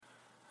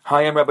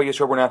Hi, I'm Rabbi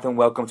Yisroel Bernath, and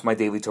welcome to my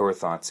Daily Torah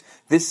Thoughts.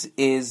 This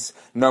is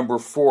number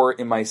 4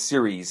 in my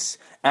series,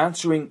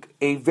 answering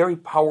a very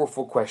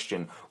powerful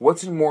question.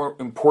 What's more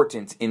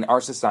important in our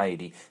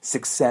society,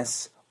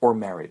 success or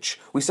marriage?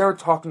 We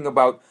started talking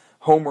about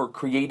Homer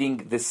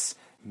creating this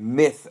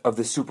myth of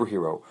the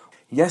superhero.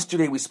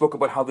 Yesterday we spoke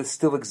about how this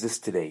still exists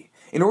today.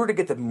 In order to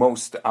get the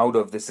most out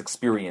of this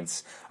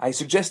experience, I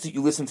suggest that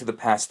you listen to the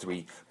past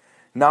 3.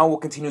 Now we'll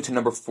continue to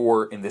number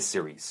 4 in this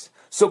series.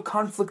 So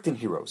conflict and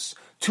heroes,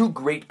 2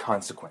 great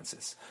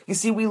consequences. You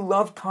see, we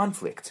love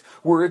conflict.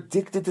 We're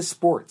addicted to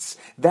sports.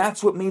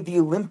 That's what made the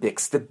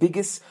Olympics the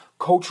biggest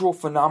cultural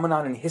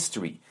phenomenon in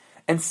history.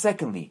 And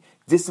secondly,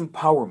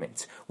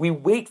 disempowerment. We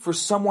wait for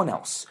someone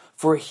else,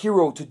 for a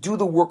hero to do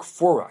the work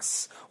for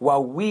us,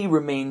 while we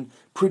remain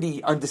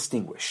pretty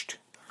undistinguished.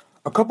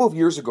 A couple of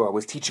years ago, I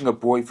was teaching a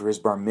boy for his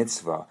bar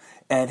mitzvah,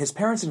 and his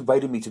parents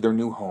invited me to their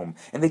new home,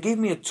 and they gave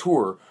me a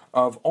tour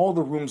of all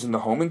the rooms in the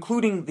home,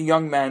 including the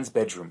young man's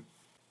bedroom.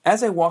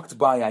 As I walked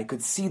by, I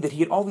could see that he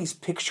had all these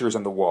pictures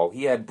on the wall.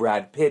 He had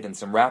Brad Pitt and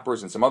some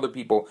rappers and some other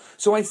people.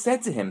 So I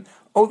said to him,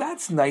 "Oh,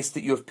 that's nice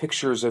that you have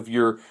pictures of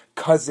your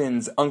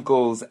cousins,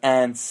 uncles,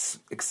 aunts,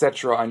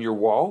 etc. on your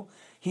wall."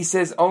 He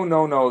says, "Oh,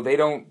 no, they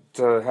don't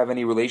have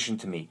any relation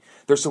to me.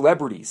 They're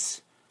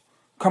celebrities."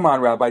 "Come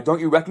on, Rabbi,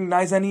 don't you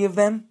recognize any of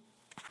them?"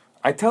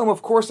 I tell him,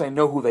 of course I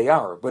know who they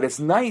are, but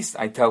it's nice,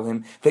 I tell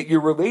him, that you're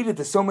related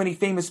to so many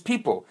famous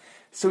people.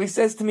 So he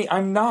says to me,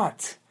 "I'm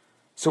not."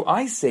 So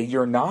I say,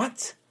 "You're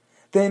not?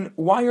 Then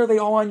why are they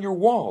all on your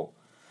wall?"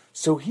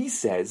 So he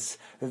says,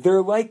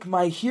 "They're like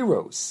my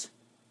heroes."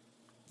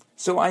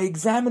 So I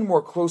examine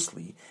more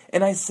closely,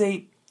 and I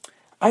say,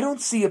 "I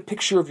don't see a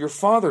picture of your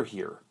father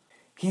here."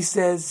 He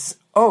says,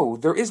 "Oh,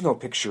 there is no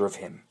picture of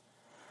him."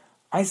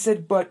 I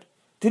said, "But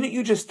didn't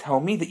you just tell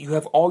me that you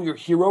have all your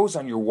heroes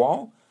on your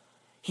wall?"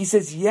 He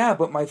says, "Yeah,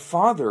 but my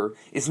father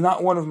is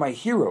not one of my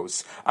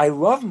heroes. I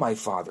love my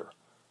father."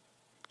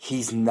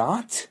 "He's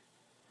not?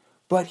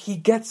 But he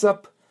gets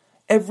up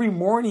every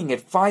morning at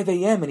 5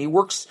 a.m. and he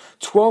works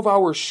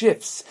 12-hour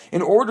shifts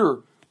in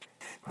order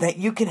that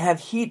you can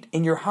have heat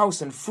in your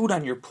house and food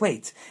on your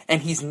plate,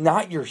 and he's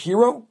not your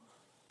hero?"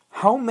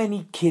 How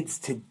many kids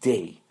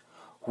today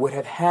would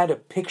have had a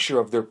picture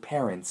of their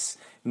parents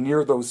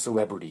near those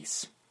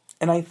celebrities?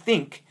 And I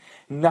think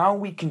now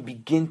we can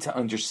begin to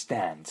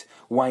understand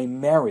why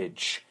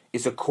marriage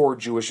is a core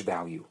Jewish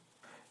value.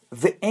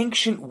 The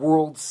ancient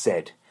world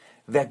said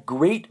that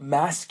great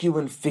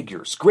masculine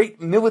figures,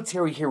 great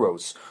military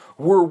heroes,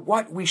 were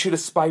what we should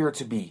aspire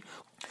to be.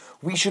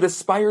 We should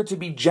aspire to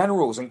be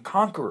generals and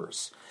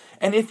conquerors.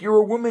 And if you're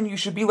a woman, you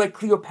should be like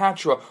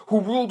Cleopatra,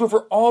 who ruled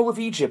over all of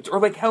Egypt, or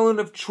like Helen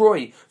of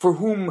Troy, for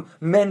whom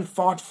men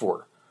fought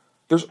for.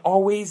 There's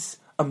always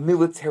a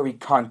military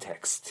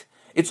context.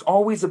 It's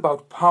always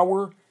about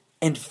power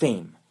and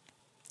fame.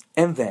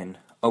 And then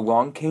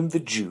along came the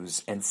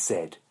Jews and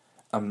said,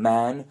 a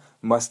man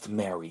must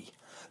marry.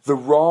 The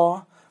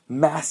raw,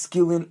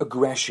 masculine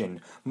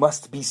aggression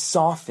must be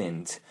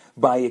softened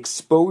by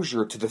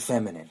exposure to the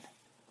feminine.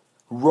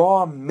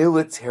 Raw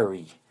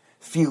military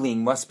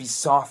feeling must be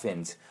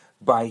softened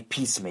by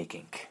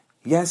peacemaking.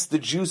 Yes, the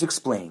Jews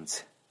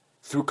explained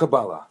through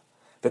Kabbalah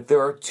that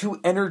there are 2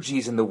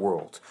 energies in the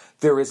world.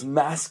 There is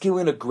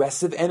masculine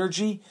aggressive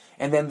energy,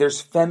 and then there's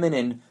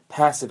feminine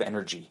passive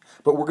energy.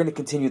 But we're going to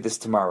continue this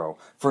tomorrow.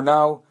 For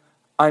now,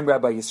 I'm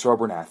Rabbi Yisroel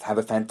Bernath. Have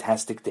a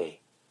fantastic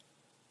day.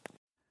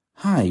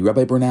 Hi,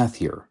 Rabbi Bernath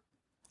here.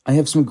 I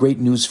have some great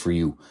news for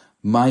you.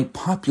 My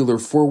popular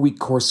 4-week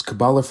course,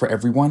 Kabbalah for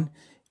Everyone,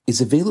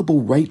 is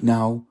available right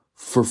now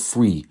for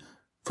free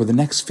for the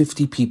next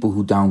 50 people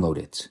who download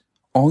it.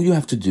 All you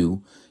have to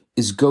do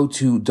is go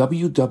to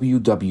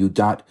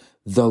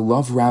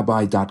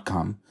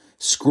www.theloverabbi.com,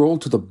 scroll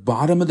to the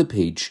bottom of the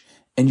page,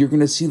 and you're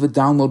going to see the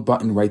download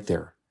button right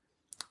there.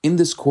 In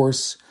this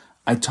course,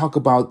 I talk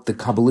about the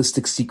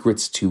Kabbalistic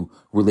secrets to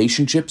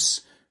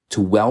relationships,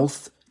 to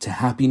wealth, to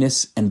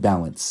happiness, and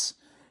balance.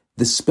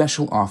 This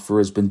special offer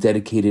has been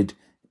dedicated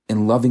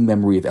in loving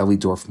memory of Ellie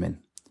Dorfman.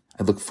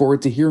 I look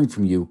forward to hearing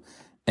from you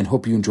and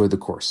hope you enjoy the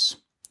course.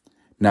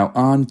 Now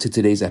on to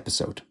today's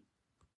episode.